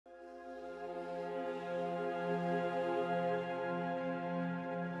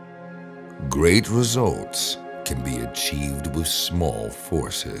Great results can be achieved with small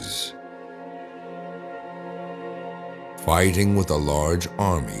forces. Fighting with a large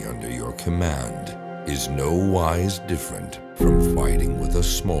army under your command is no wise different from fighting with a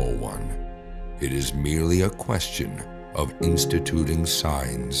small one. It is merely a question of instituting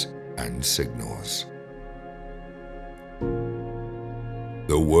signs and signals.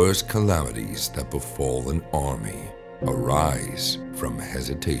 The worst calamities that befall an army arise from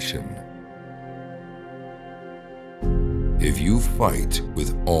hesitation. If you fight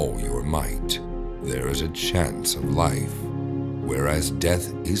with all your might, there is a chance of life, whereas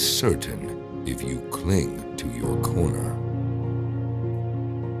death is certain if you cling to your corner.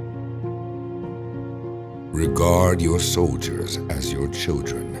 Regard your soldiers as your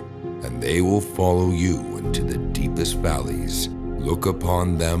children, and they will follow you into the deepest valleys. Look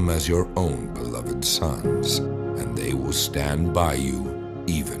upon them as your own beloved sons, and they will stand by you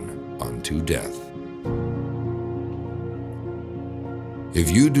even unto death. If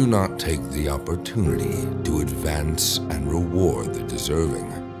you do not take the opportunity to advance and reward the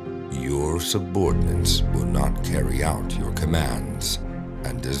deserving, your subordinates will not carry out your commands,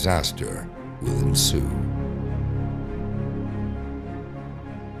 and disaster will ensue.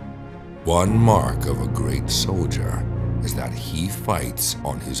 One mark of a great soldier is that he fights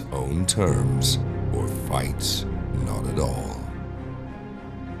on his own terms or fights not at all.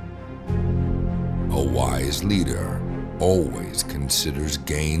 A wise leader always considers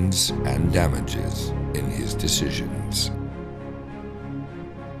gains and damages in his decisions.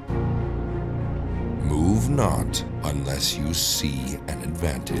 Move not unless you see an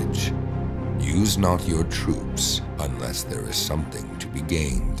advantage. Use not your troops unless there is something to be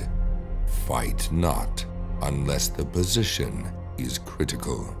gained. Fight not unless the position is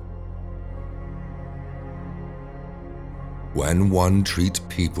critical. When one treats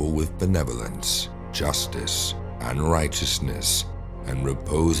people with benevolence, justice, and righteousness, and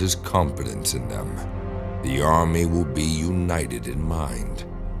reposes confidence in them, the army will be united in mind,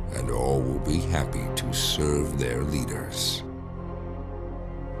 and all will be happy to serve their leaders.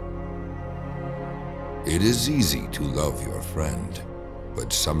 It is easy to love your friend,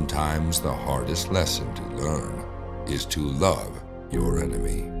 but sometimes the hardest lesson to learn is to love your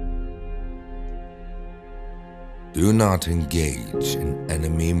enemy. Do not engage an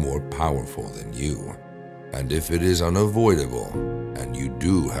enemy more powerful than you. And if it is unavoidable and you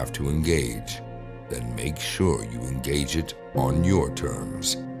do have to engage, then make sure you engage it on your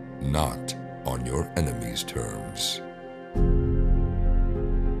terms, not on your enemy's terms.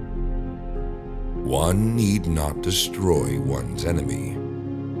 One need not destroy one's enemy.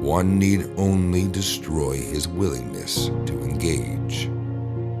 One need only destroy his willingness to engage.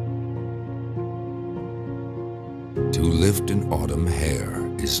 To lift an autumn hair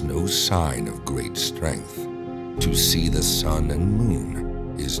is no sign of great strength. To see the sun and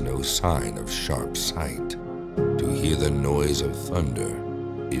moon is no sign of sharp sight. To hear the noise of thunder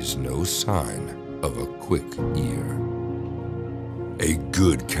is no sign of a quick ear. A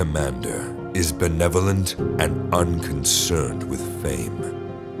good commander is benevolent and unconcerned with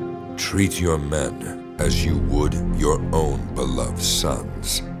fame. Treat your men as you would your own beloved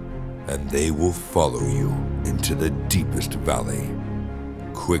sons, and they will follow you into the deepest valley.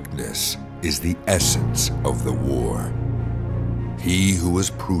 Quickness is the essence of the war. He who is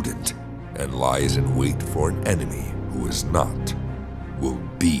prudent and lies in wait for an enemy who is not will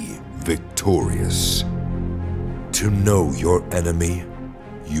be victorious. To know your enemy,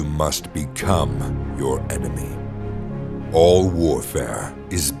 you must become your enemy. All warfare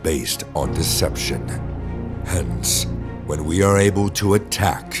is based on deception. Hence, when we are able to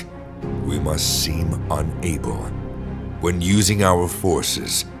attack, we must seem unable. When using our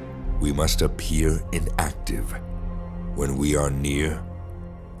forces, we must appear inactive. When we are near,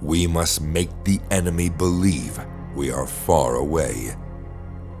 we must make the enemy believe we are far away.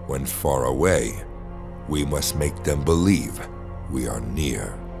 When far away, we must make them believe we are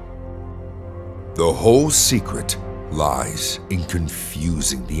near. The whole secret lies in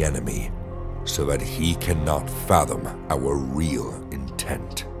confusing the enemy so that he cannot fathom our real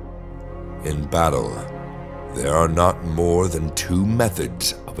intent. In battle, there are not more than two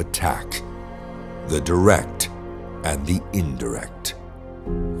methods of attack, the direct and the indirect.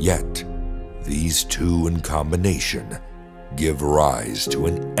 Yet, these two in combination give rise to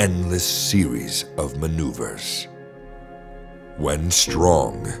an endless series of maneuvers. When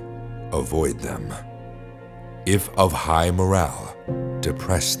strong, avoid them. If of high morale,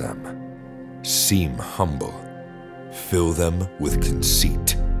 depress them. Seem humble, fill them with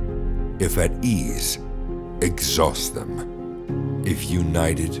conceit. If at ease, exhaust them. If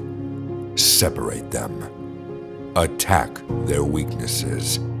united, separate them, attack their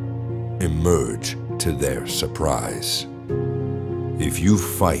weaknesses, emerge to their surprise. If you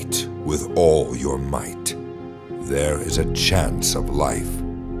fight with all your might, there is a chance of life,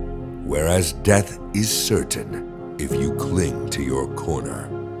 whereas death is certain if you cling to your corner.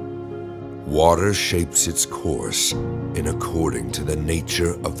 Water shapes its course in according to the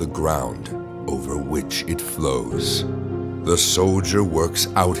nature of the ground over which it flows. The soldier works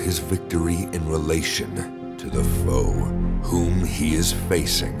out his victory in relation to the foe whom he is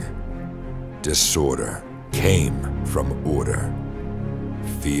facing. Disorder came from order.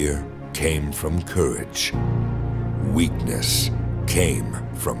 Fear came from courage. Weakness came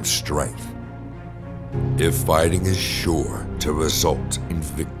from strength. If fighting is sure to result in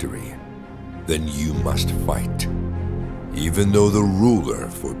victory, then you must fight, even though the ruler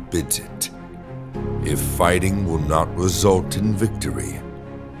forbids it. If fighting will not result in victory,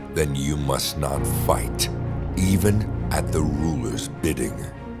 then you must not fight, even at the ruler's bidding.